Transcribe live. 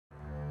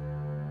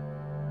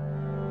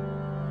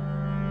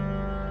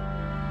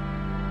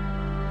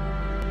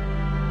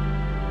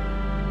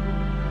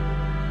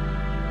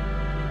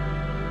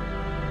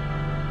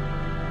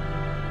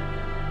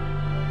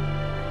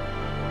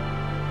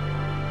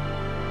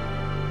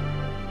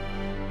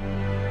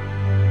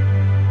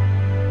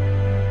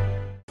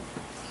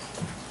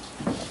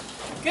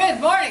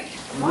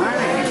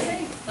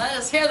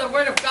hear the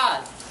word of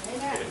God.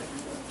 Amen.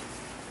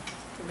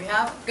 Do we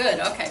have?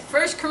 Good, okay.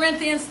 1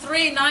 Corinthians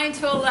 3, 9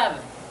 to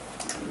 11.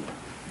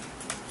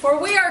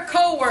 For we are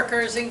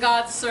co-workers in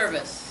God's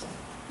service.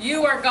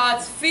 You are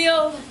God's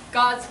field,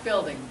 God's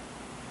building.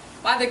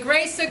 By the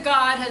grace that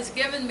God has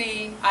given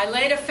me, I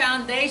laid a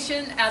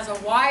foundation as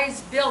a wise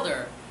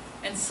builder,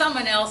 and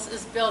someone else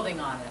is building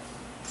on it.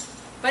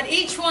 But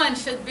each one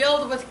should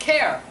build with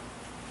care,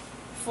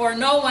 for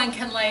no one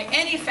can lay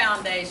any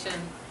foundation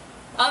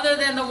other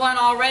than the one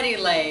already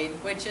laid,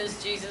 which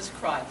is Jesus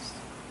Christ.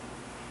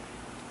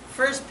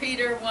 1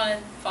 Peter 1,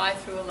 5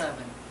 through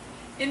 11.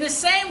 In the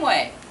same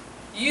way,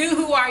 you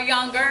who are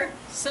younger,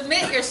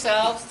 submit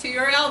yourselves to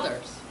your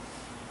elders.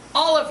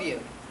 All of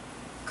you,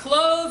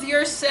 clothe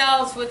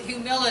yourselves with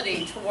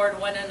humility toward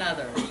one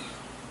another,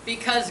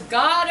 because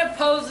God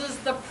opposes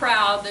the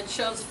proud that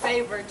shows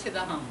favor to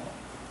the humble.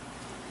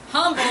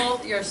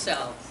 Humble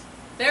yourselves,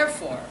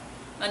 therefore,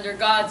 under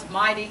God's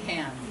mighty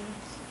hand,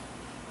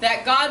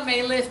 that God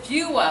may lift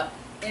you up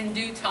in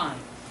due time.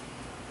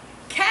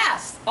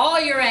 Cast all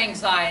your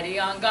anxiety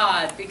on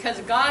God, because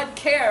God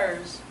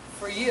cares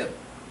for you.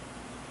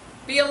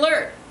 Be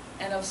alert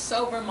and of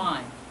sober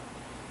mind.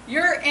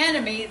 Your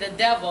enemy, the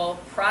devil,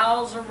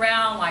 prowls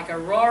around like a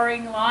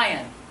roaring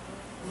lion,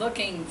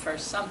 looking for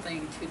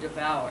something to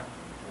devour.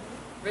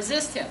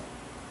 Resist him,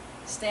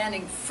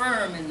 standing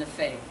firm in the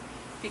faith,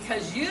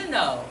 because you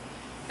know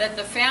that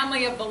the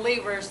family of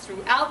believers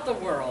throughout the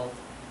world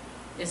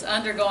is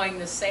undergoing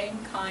the same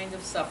kind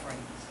of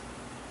sufferings.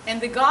 And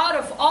the God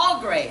of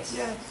all grace,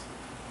 Yes.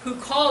 who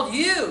called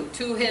you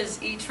to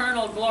his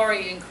eternal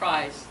glory in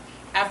Christ,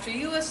 after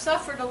you have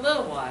suffered a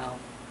little while,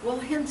 will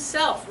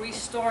himself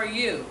restore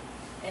you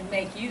and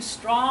make you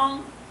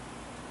strong,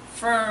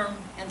 firm,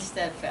 and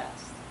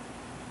steadfast.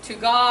 To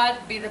God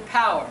be the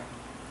power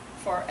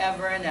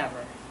forever and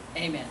ever.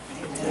 Amen.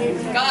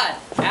 Amen. God,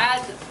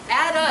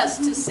 add us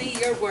to see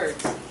your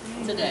words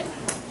today.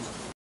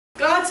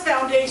 God's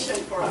foundation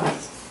for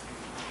us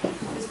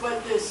is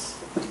what this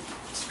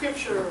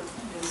scripture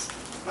is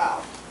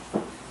about.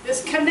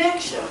 This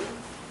connection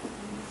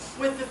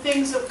with the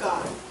things of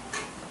God.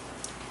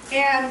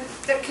 And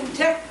the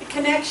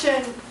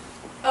connection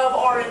of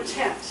our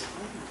intent,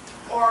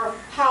 or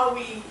how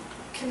we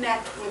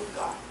connect with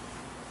God.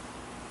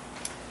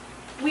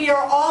 We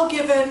are all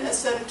given a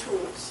set of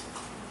tools.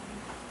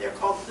 They're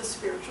called the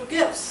spiritual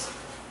gifts.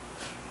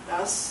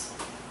 Thus,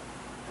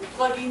 I'm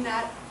plugging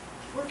that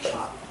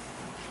workshop.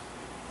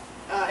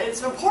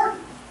 It's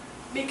important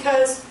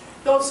because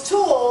those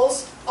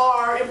tools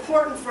are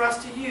important for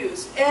us to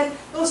use. And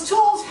those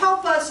tools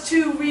help us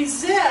to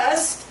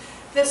resist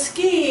the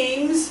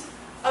schemes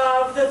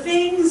of the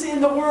things in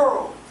the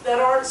world that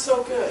aren't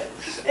so good.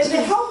 And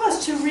they help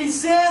us to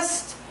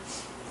resist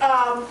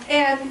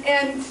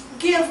and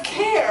give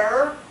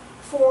care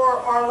for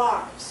our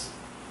lives.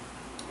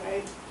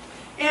 Right?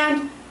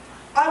 And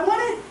I want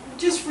to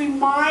just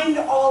remind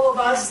all of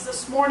us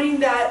this morning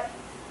that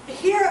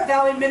here at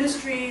Valley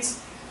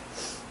Ministries,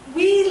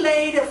 we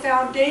laid a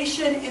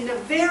foundation in the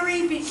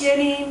very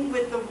beginning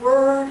with the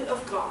Word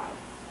of God.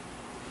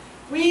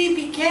 We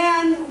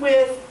began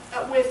with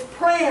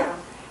prayer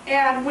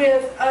and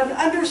with an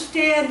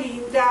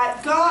understanding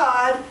that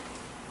God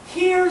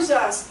hears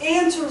us,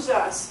 answers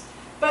us.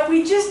 But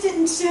we just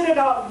didn't sit in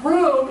a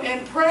room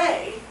and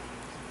pray.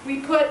 We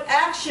put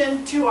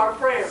action to our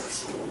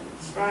prayers,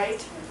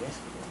 right?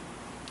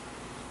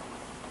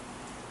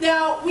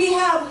 Now we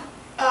have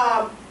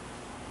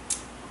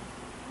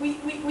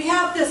we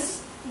have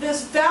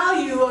this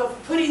value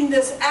of putting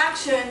this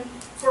action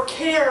for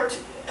care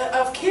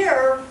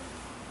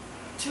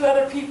to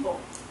other people.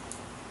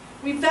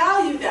 We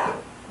value that,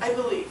 I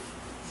believe.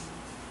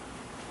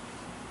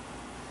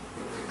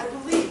 I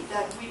believe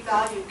that we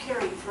value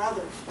caring for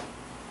others.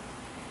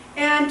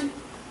 And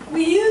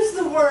we use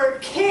the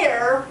word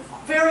care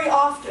very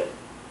often.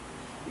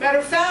 Matter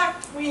of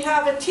fact, we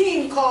have a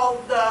team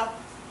called the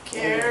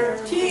Care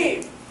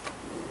Team.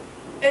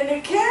 And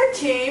the Care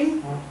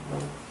Team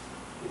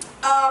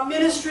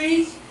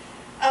ministry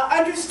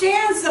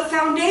understands the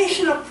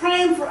foundation of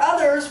praying for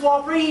others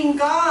while bringing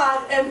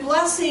God and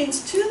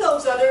blessings to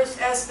those others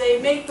as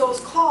they make those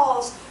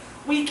calls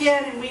week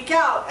in and week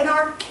out. And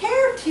our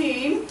Care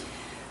Team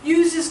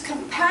uses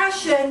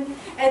compassion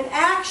and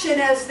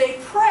action as they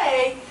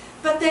pray,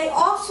 but they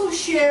also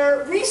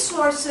share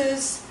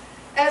resources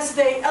as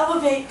they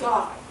elevate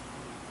God.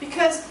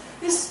 Because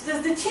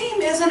the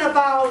team isn't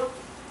about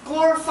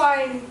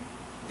glorifying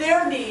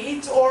their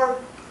needs or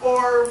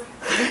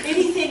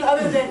anything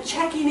other than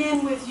checking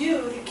in with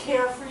you to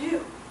care for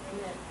you,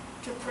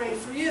 to pray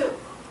for you,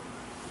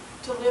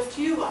 to lift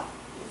you up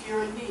if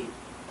you're in need.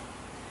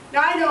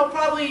 Now I know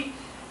probably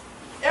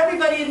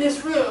everybody in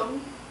this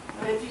room,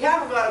 if you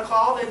haven't got a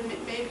call, then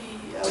maybe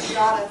we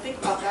ought to think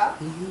about that,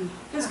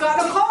 has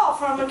got a call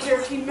from a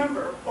Care Team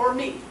member, or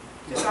me,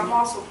 because I'm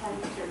also part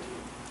of the Care Team.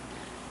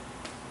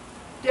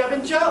 Deb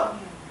and Joe.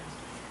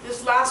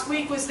 This last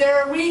week was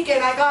their week,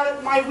 and I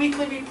got my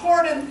weekly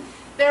report, and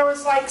there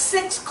was like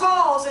 6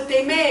 calls that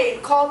they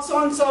made. Called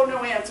so-and-so,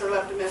 no answer,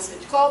 left a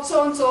message. Called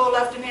so-and-so,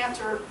 left an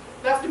answer,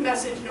 left a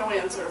message, no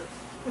answer.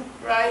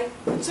 Right?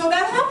 So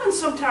that happens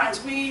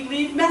sometimes. We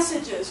leave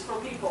messages for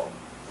people.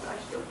 I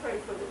still pray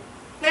for them.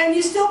 And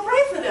you still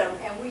pray for them.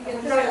 And we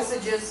get the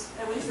messages.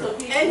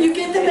 And you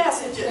get the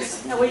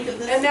messages.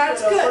 And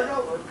that's good.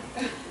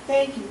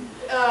 Thank you.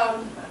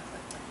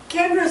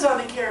 Kendra's on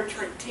the care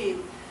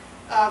team.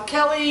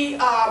 Kelly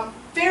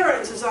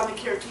Farrens is on the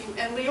care team,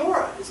 and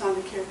Leora is on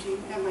the care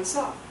team, and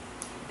myself.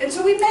 And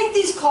so we make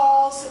these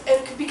calls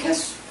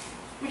because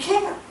we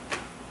care.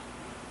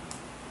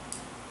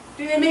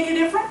 Do they make a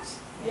difference?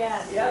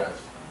 Yes. Yes.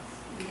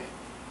 Okay.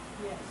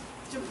 Yes.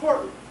 It's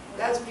important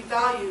as we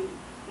value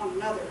one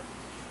another.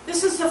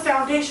 This is the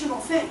foundational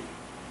thing,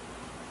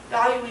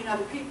 valuing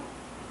other people.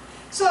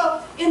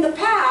 So in the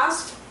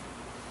past,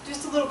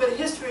 just a little bit of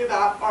history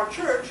about our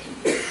church,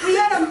 we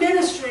had a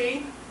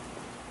ministry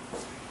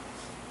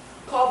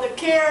called the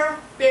Care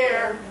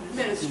Bear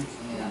Ministry.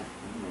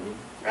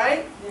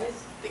 Right?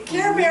 Yes. The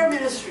Care Bear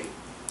Ministry,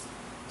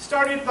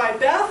 started by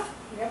Beth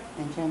Yep.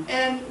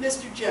 and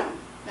Mr. Jim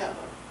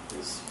Medler,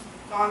 who's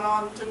gone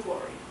on to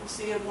glory. We'll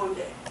see him one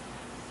day.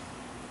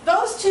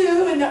 Those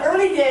two, in the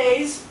early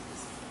days,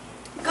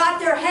 got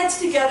their heads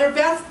together.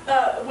 Beth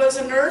was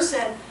a nurse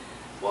and,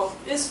 well,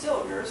 is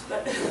still a nurse,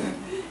 but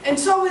and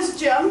so is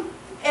Jim.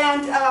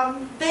 And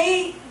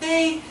they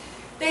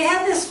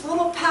had this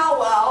little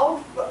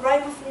powwow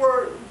right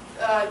before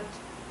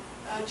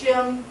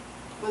Jim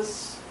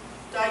was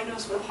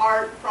diagnosed with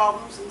heart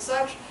problems and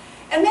such.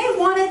 And they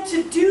wanted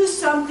to do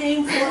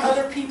something for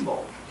other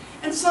people.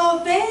 And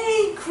so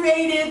they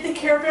created the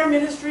Care Bear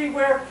Ministry,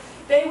 where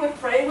they would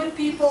pray with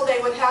people. They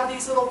would have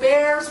these little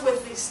bears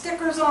with these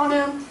stickers on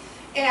them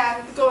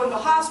and go into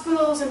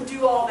hospitals and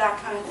do all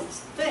that kind of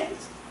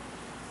things.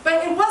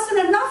 But it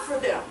wasn't enough for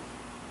them,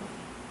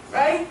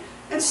 right?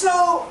 And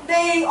so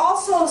they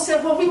also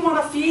said, well, we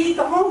want to feed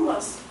the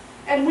homeless,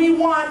 and we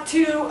want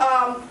to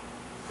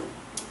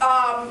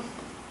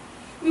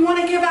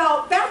give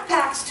out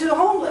backpacks to the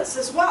homeless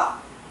as well.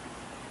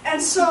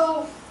 And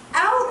so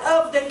out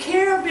of the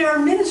Care Bear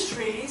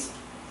Ministries,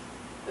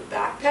 the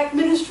backpack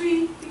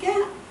ministry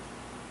began.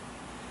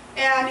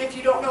 And if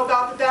you don't know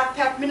about the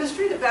backpack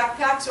ministry, the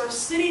backpacks are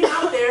sitting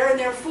out there, and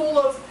they're full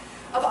of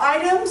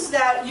items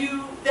that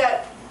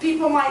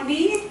people might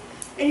need,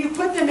 and you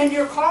put them in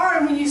your car,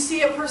 and when you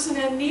see a person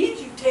in need,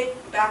 you take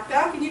the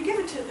backpack and you give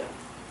it to them.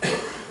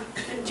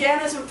 And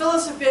Janice and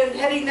Phyllis have been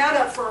heading that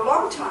up for a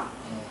long time,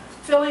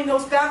 filling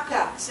those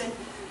backpacks.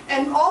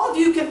 And all of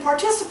you can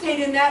participate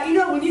in that. You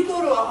know, when you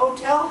go to a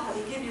hotel, how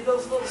they give you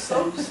those little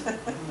soaps?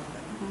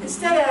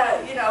 Instead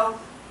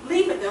of,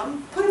 leaving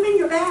them, put them in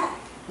your bag.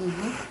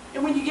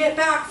 And when you get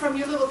back from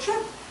your little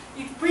trip,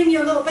 you bring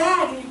your little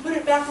bag and you put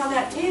it back on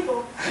that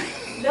table,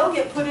 and they'll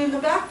get put in the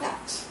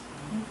backpacks.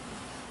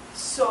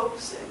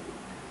 Soaps and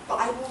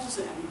Bibles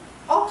and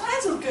all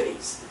kinds of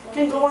goodies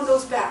can go in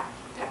those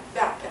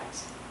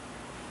backpacks.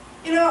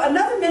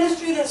 Another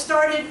ministry that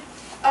started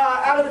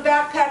out of the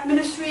backpack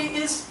ministry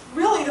is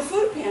really the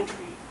food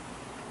pantry.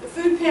 The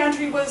food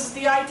pantry was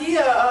the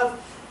idea of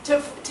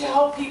to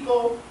help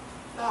people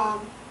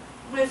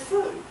with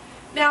food.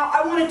 Now,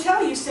 I want to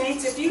tell you,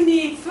 saints, if you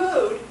need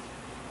food,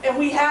 and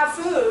we have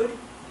food,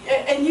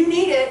 and you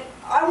need it,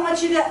 I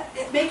want you to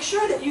make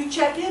sure that you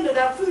check into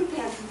that food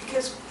pantry,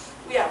 because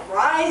we have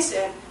rice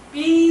and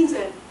beans,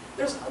 and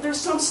there's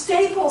some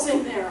staples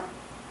in there.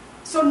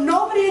 So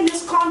nobody in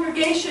this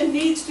congregation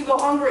needs to go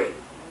hungry.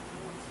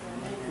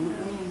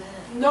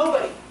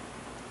 Nobody.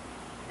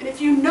 And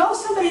if you know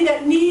somebody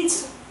that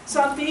needs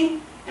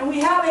something, and we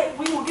have it,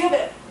 we will give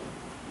it.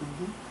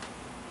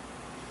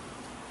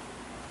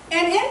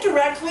 And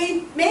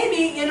indirectly,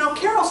 maybe,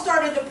 Carol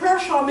started the prayer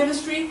shawl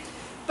ministry,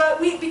 but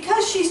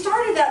because she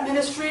started that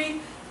ministry,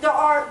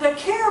 the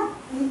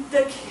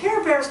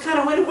care bears kind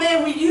of went away,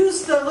 and we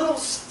used the little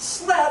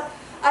slip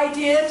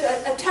idea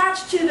to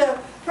attach to the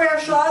prayer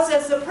shawls.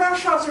 As the prayer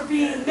shawls are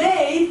being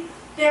made,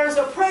 there's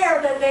a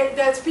prayer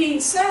that's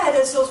being said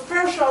as those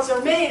prayer shawls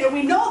are made, and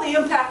we know the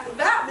impact of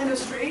that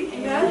ministry.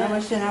 Amen? How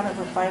much out of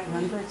the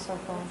 500 so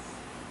far?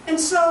 And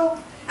so,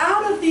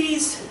 out of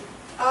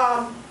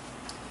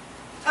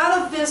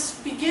this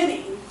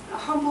beginning, a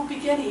humble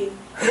beginning,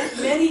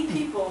 many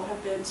people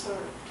have been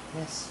served.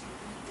 Yes.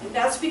 And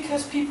that's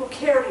because people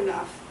cared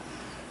enough.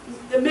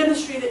 The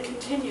ministry that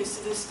continues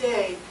to this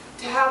day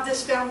to have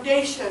this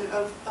foundation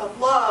of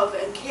love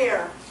and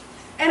care.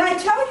 And I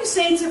tell you,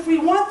 saints, if we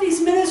want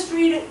these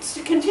ministries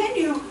to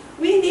continue,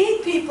 we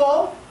need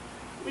people.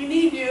 We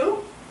need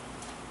you.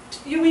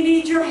 We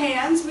need your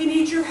hands. We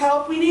need your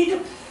help. We need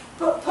to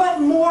put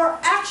more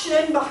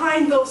action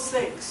behind those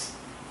things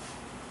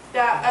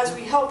that as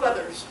we help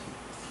others.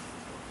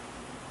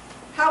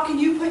 How can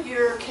you put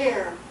your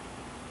care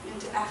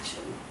into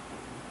action?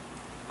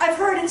 I've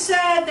heard it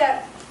said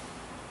that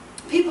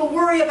people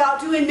worry about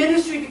doing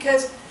ministry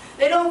because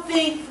they don't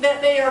think that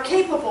they are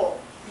capable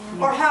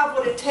or have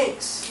what it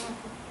takes.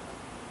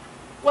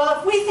 Well,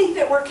 if we think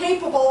that we're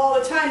capable all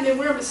the time, then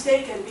we're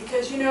mistaken,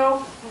 because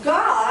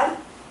God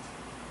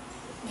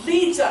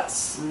leads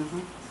us.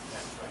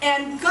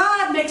 And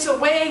God makes a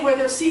way where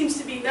there seems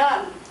to be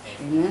none.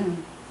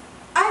 Amen.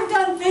 I've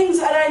done things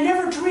that I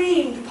never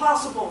dreamed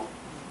possible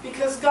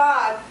because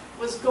God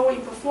was going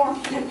before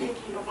me and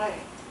making a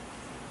way.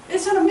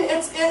 It's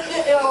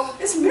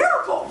a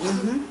miracle.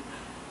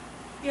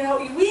 You know,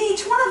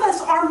 each one of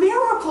us are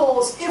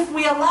miracles if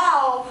we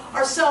allow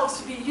ourselves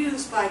to be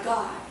used by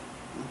God.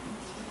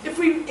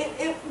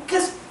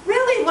 Because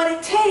really what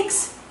it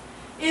takes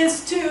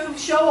is to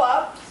show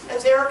up,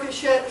 as Erica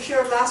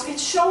shared last week.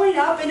 It's showing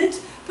up and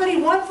it's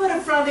putting one foot in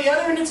front of the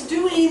other and it's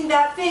doing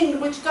that thing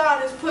which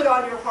God has put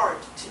on your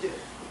heart to do,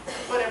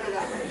 whatever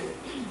that may be.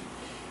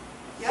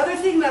 The other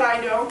thing that I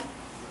know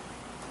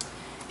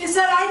is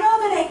that I know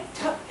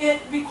that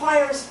it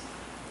requires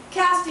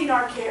casting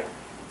our care.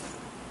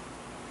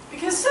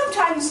 Because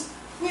sometimes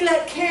we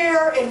let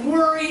care and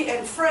worry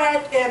and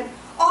fret and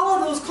all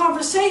of those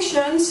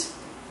conversations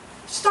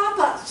stop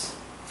us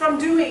from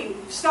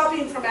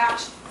stopping from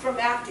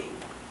acting.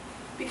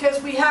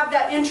 Because we have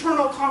that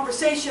internal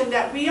conversation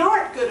that we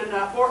aren't good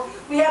enough, or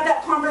we have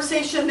that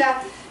conversation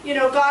that, you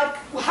know, God,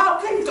 how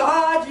can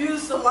God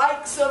use the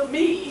likes of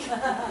me?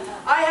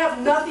 I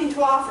have nothing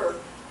to offer.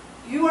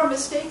 You are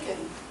mistaken.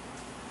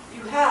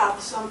 You have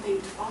something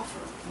to offer.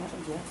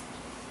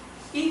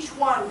 Each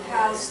one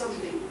has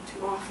something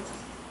to offer.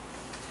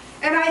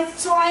 And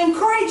so I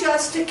encourage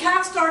us to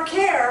cast our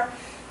care,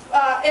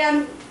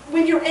 and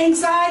when your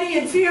anxiety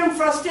and fear and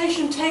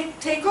frustration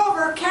take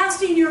over,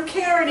 casting your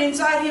care and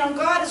anxiety on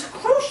God is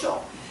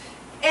crucial.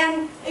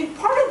 And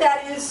part of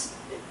that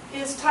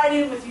is tied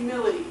in with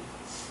humility.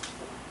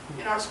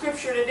 In our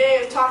scripture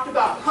today, it talked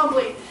about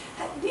humbly.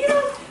 You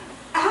know,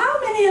 how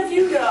many of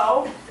you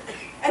know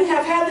and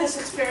have had this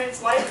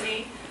experience like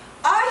me?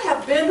 I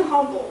have been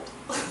humbled.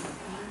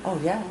 Oh,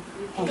 yeah.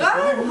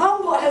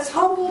 God has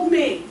humbled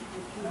me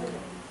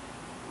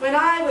when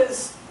I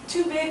was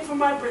too big for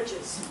my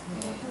britches.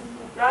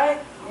 Right?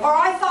 Or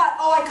I thought,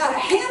 oh, I got a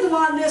handle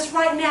on this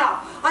right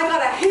now. I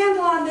got a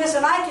handle on this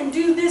and I can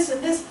do this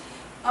and this.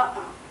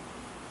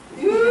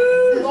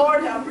 Ooh,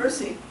 Lord have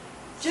mercy.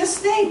 Just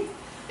think,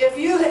 if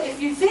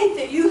you think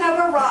that you have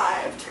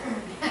arrived,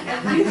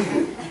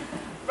 and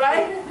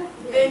right?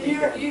 Then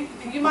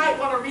you might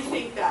want to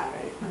rethink that,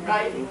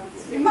 right?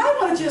 You might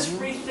want to just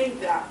rethink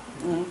that.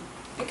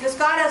 Because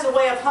God has a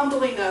way of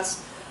humbling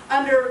us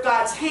under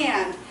God's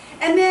hand.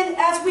 And then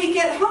as we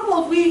get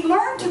humbled, we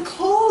learn to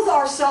clothe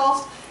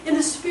ourselves in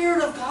the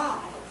Spirit of God.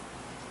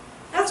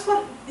 That's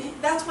what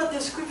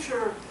this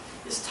scripture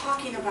is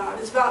talking about.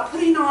 It's about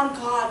putting on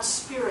God's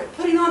Spirit,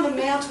 putting on the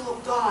mantle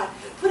of God,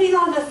 putting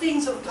on the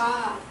things of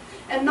God,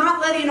 and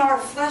not letting our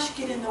flesh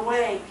get in the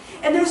way.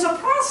 And there's a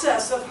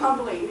process of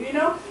humbling, you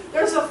know.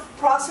 There's a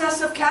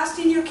process of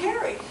casting your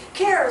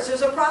cares.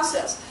 There's a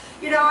process.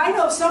 You know, I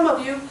know some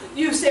of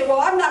you say, well,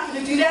 I'm not going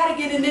to do that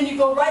again, and then you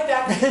go right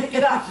back and pick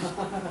it up.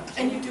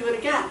 And you do it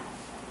again.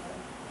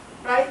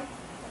 Right?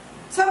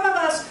 Some of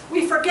us,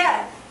 we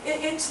forget.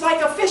 It's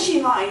like a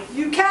fishing line.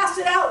 You cast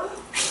it out,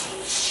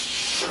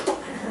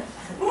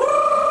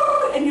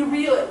 and you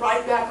reel it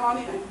right back on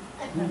in.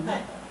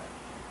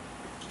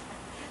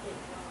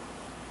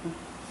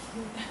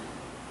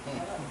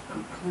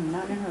 I'm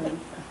not in a hurry.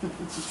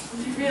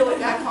 You reel it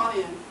back on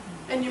in,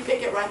 and you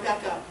pick it right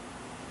back up.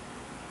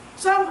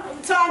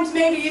 Sometimes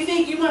maybe you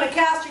think you want to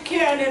cast your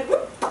care and then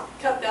whoop,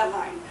 cut that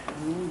line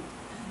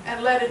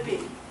and let it be.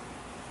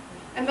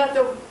 And let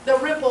the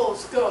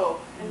ripples go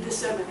and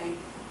disseminate.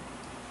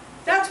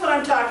 That's what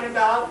I'm talking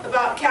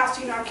about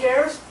casting our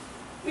cares.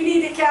 We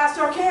need to cast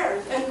our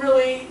cares and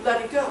really let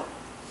it go.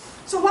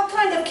 So what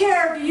kind of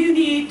care do you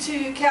need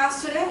to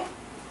cast today?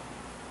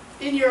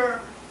 In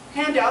your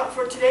handout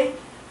for today,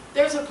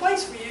 there's a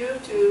place for you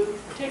to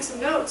take some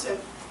notes and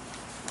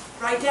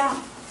write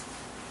down.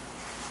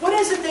 What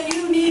is it that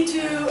you need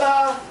to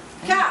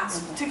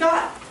cast to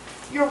God?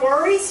 Your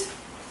worries?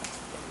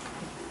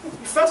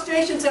 Your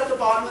frustrations at the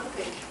bottom of the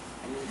page.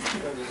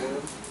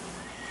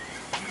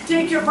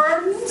 Take your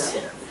burdens,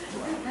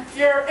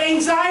 your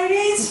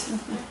anxieties,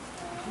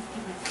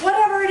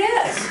 whatever it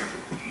is.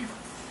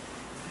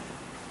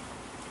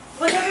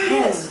 Whatever it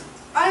is.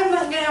 I'm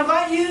going to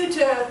invite you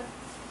to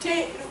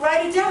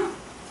write it down.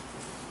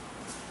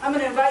 I'm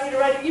going to invite you to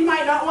write it. You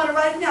might not want to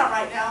write it down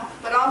right now,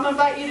 but I'm going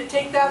to invite you to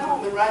take that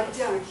home and write it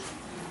down.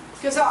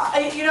 Because,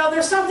 you know,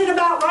 there's something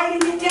about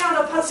writing it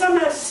down,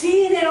 someone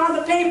seeing it on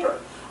the paper.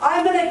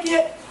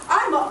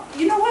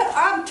 You know what?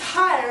 I'm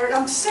tired.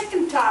 I'm sick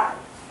and tired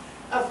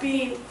of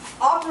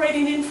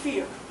operating in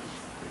fear.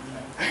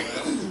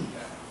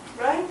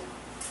 Right?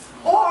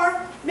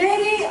 Or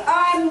maybe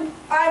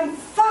I'm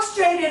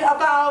frustrated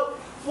about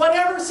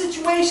whatever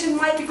situation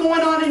might be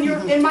going on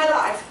in my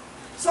life.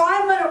 So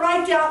I'm going to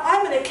write down,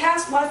 I'm going to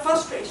cast my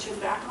frustration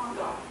back on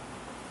God.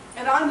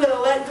 And I'm going to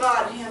let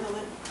God handle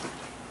it.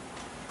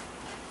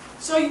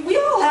 So we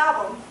all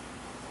have them,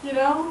 you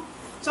know.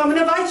 So I'm going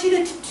to invite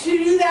you to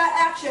do that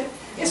action.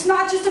 It's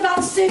not just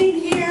about sitting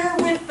here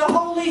with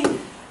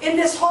in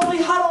this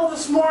holy huddle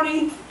this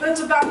morning, but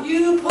it's about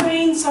you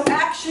putting some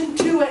action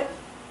to it.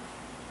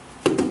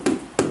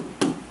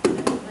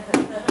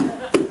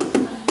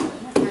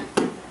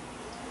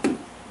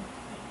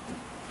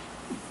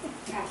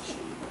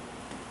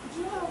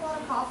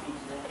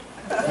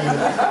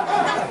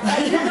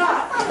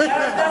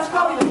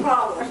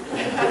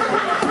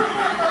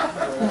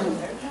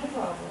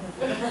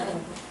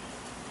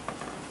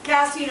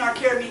 casting our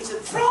care means to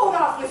throw it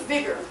off with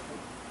vigor.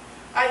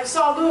 I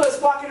saw Lewis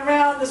walking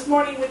around this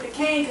morning with the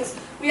cane because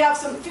we have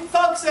some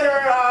folks that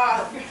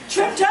are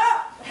tripped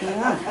up.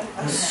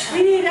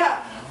 We need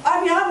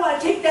I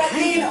want to take that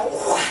cane and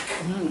whack.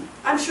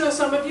 I'm sure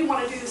some of you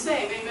want to do the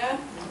same, amen?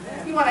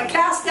 You want to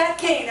cast that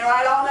cane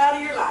right on out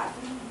of your life.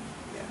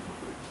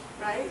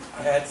 Right?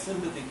 I had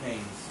sympathy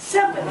canes.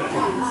 Sympathy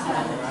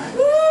canes.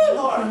 Woo,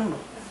 Lord.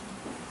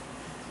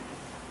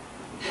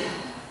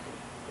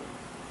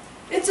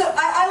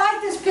 I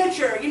like this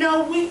picture. You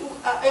know,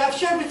 I've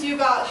shared with you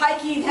about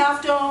hiking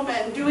Half Dome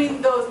and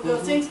doing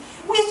those things.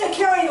 We used to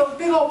carry those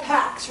big old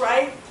packs,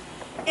 right?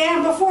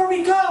 And before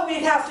we go,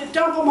 we'd have to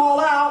dump them all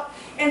out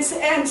and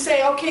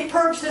say, okay,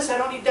 purge this, I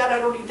don't need that, I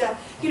don't need that.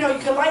 You know, you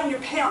can lighten your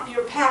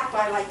pack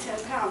by like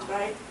 10 pounds,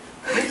 right?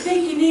 You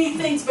think you need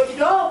things, but you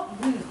don't.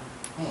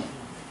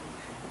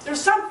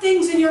 There's some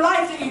things in your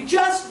life that you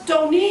just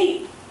don't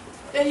need,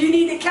 that you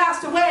need to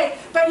cast away.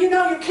 But you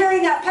know, you're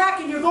carrying that pack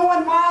and you're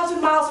going miles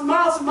and miles and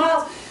miles and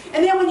miles.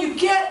 And then when you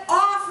get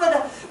off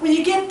of when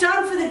you get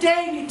done for the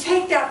day and you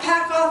take that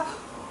pack off,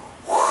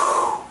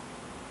 whew,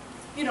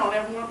 you don't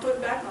ever want to put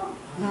it back on.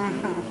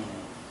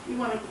 You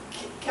want to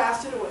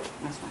cast it away.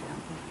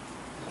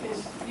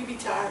 Because you be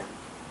tired.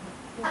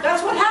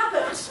 That's what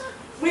happens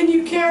when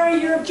you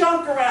carry your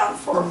junk around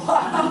for a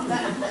while.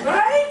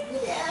 Right?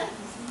 Yeah.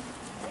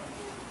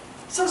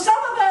 So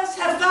some of us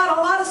have got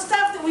a lot of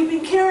stuff that we've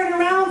been carrying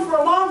around for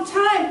a long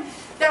time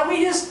that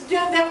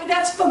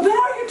that's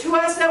familiar to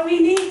us that we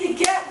need to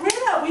get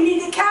rid of. We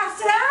need to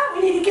cast it out.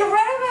 We need to get rid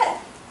of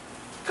it.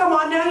 Come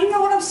on now, you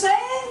know what I'm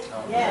saying?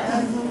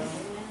 Yeah.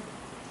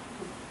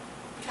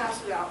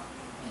 Cast it out.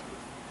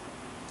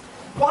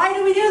 Why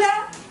do we do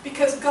that?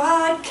 Because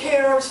God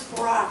cares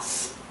for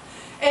us.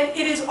 And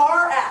it is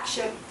our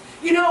action.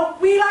 You know,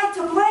 we like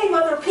to blame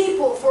other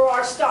people for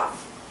our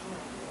stuff.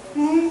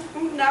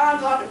 Now I'm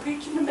going to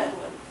preach in the middle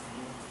of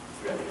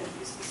it.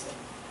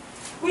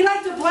 We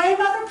like to blame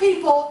other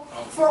people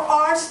for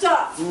our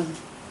stuff.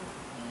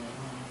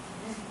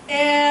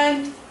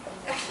 And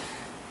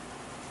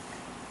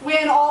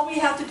when all we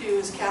have to do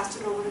is cast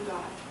it over to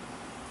God.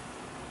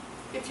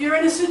 If you're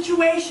in a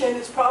situation,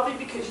 it's probably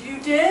because you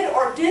did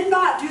or did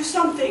not do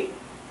something.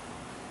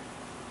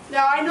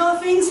 Now, I know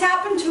things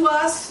happen to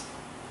us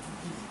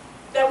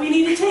that we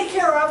need to take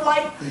care of,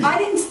 like I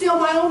didn't steal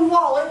my own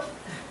wallet.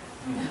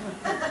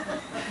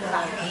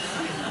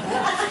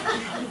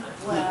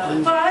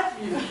 But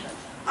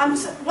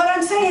what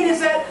I'm saying is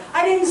that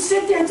I didn't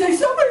sit there and say,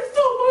 somebody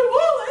stole my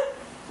wallet.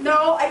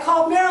 No, I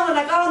called Marilyn,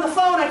 I got on the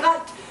phone,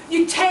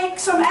 you take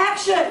some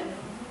action.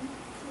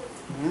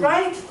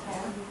 Right?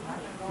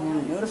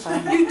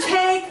 You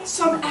take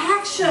some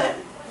action.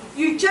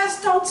 You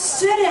just don't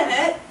sit in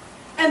it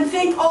and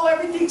think, oh,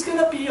 everything's going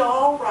to be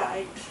all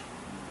right.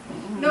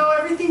 No,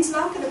 everything's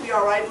not going to be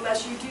all right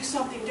unless you do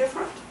something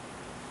different.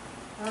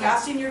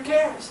 Casting your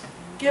cares.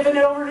 Giving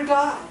it over to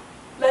God.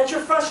 Let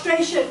your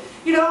frustration,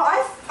 you know,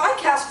 I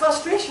cast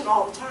frustration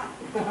all the time.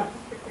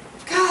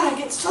 God, I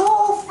get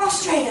so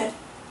frustrated.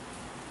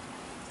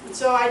 And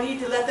so I need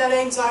to let that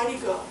anxiety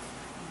go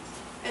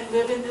and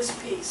live in this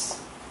peace.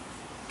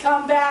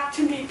 Come back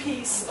to me,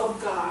 peace of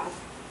God.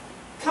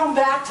 Come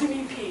back to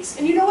me, peace.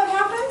 And you know what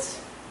happens?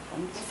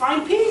 You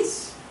find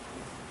peace.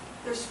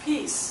 There's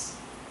peace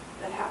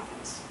that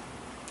happens.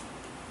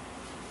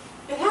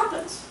 It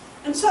happens.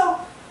 And so,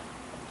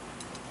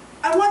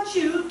 I want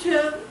you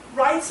to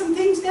write some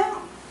things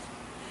down.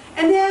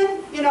 And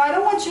then, you know, I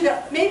don't want you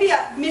to, maybe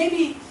at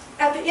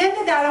the end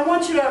of that, I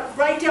want you to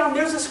write down,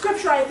 there's a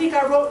scripture I think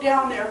I wrote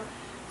down there,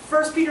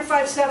 1 Peter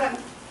 5:7,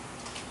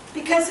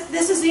 because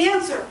this is the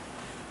answer.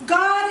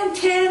 God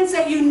intends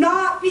that you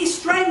not be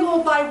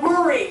strangled by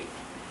worry.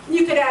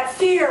 You could add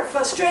fear,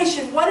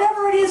 frustration,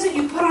 whatever it is that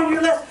you put on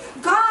your list.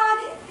 God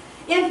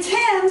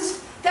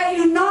intends that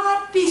you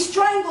not be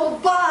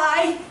strangled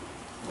by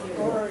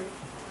worry.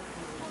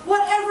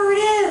 Whatever it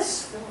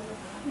is.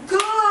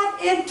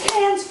 God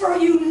intends for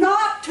you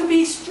not to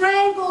be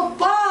strangled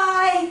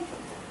by.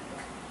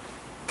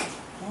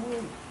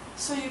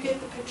 So you get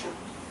the picture.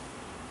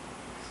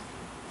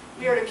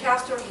 We are to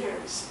cast our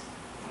cares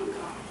on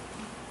God.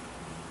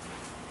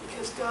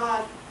 Because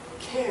God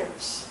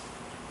cares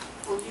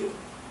for you.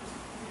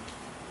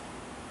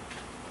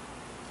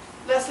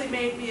 Leslie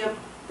made me a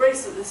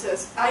bracelet that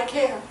says, I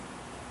care.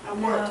 I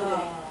wore it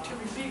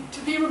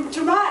today.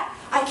 To my,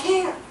 I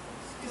care.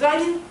 Because I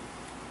didn't.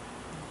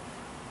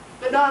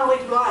 But not only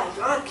do I,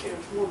 God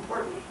cares more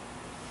importantly.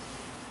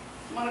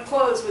 I want to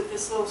close with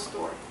this little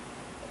story.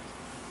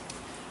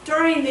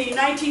 During the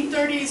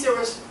 1930s, there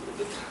was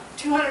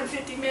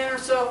 250 men or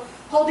so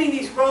holding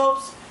these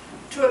ropes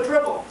to a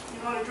dribble. You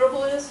know what a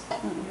dribble is?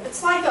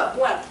 It's like a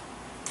blimp.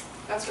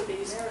 That's what they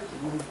used to.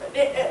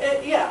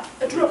 Yeah,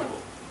 a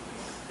dribble.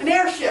 An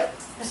airship,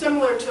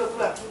 similar to a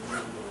blimp.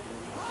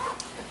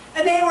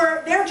 And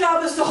their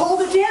job is to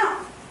hold it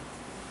down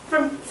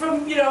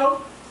from you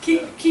know,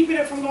 keeping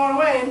it from going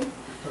away. And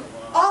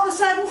all of a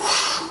sudden,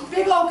 whoosh,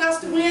 big old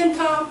gust of wind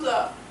comes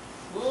up.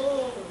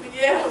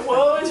 Yeah,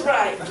 whoa is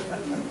right.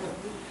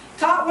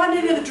 caught one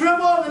end of the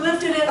dribble and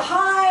lifted it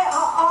high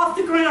off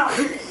the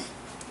ground.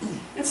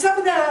 And some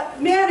of the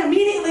men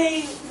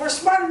immediately were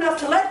smart enough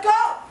to let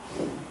go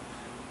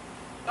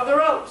of the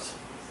ropes.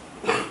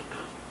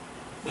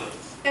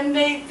 And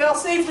they fell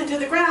safely to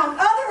the ground.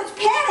 Others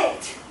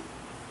panicked.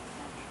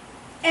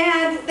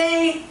 And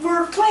they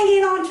were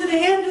clinging onto the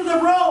end of the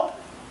rope.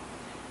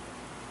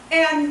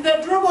 And the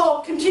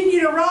dribble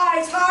continued to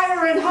rise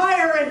higher and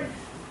higher, and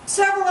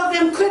several of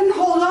them couldn't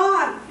hold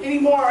on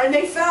anymore, and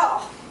they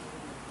fell.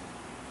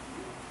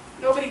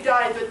 Nobody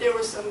died, but there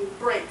were some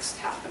breaks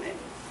happening,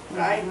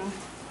 right?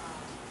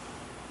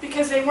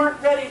 Because they weren't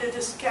ready to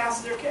just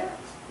cast their cares.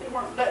 They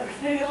weren't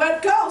ready to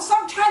let go.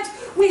 Sometimes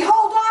we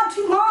hold on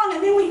too long,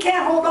 and then we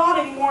can't hold on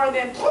anymore, and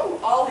then boom,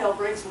 all hell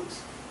breaks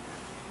loose.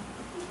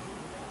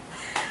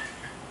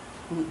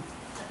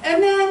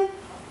 And then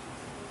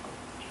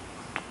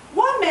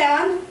one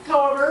man,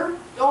 however,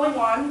 the only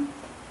one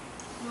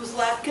who was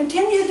left,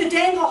 continued to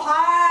dangle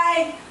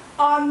high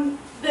on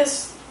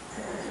this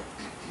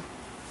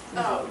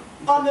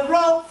on the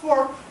rope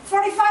for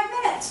 45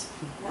 minutes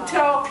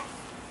until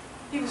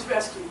he was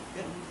rescued.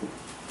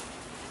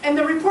 And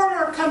the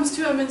reporter comes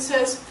to him and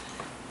says,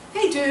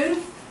 "Hey,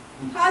 dude,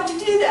 how'd you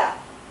do that?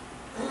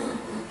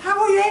 How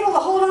were you able to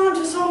hold on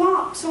to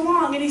so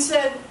long?" And he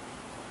said,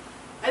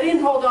 "I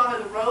didn't hold on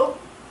to the rope.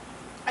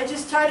 I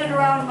just tied it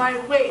around my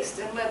waist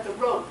and let the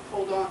rope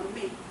hold on to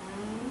me."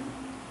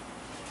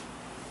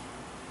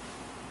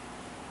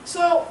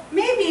 So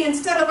maybe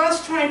instead of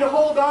us trying to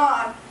hold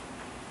on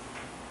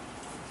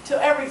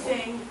to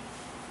everything,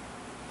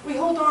 we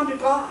hold on to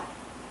God.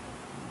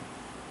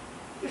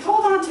 We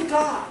hold on to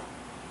God.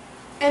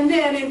 And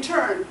then in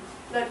turn,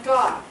 let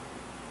God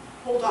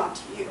hold on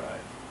to you.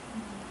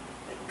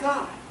 Let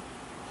God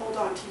hold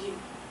on to you.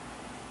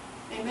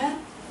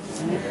 Amen?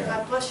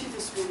 God bless you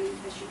this morning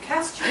as you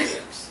cast your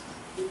cares.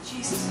 In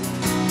Jesus'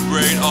 name.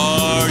 Great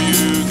are you.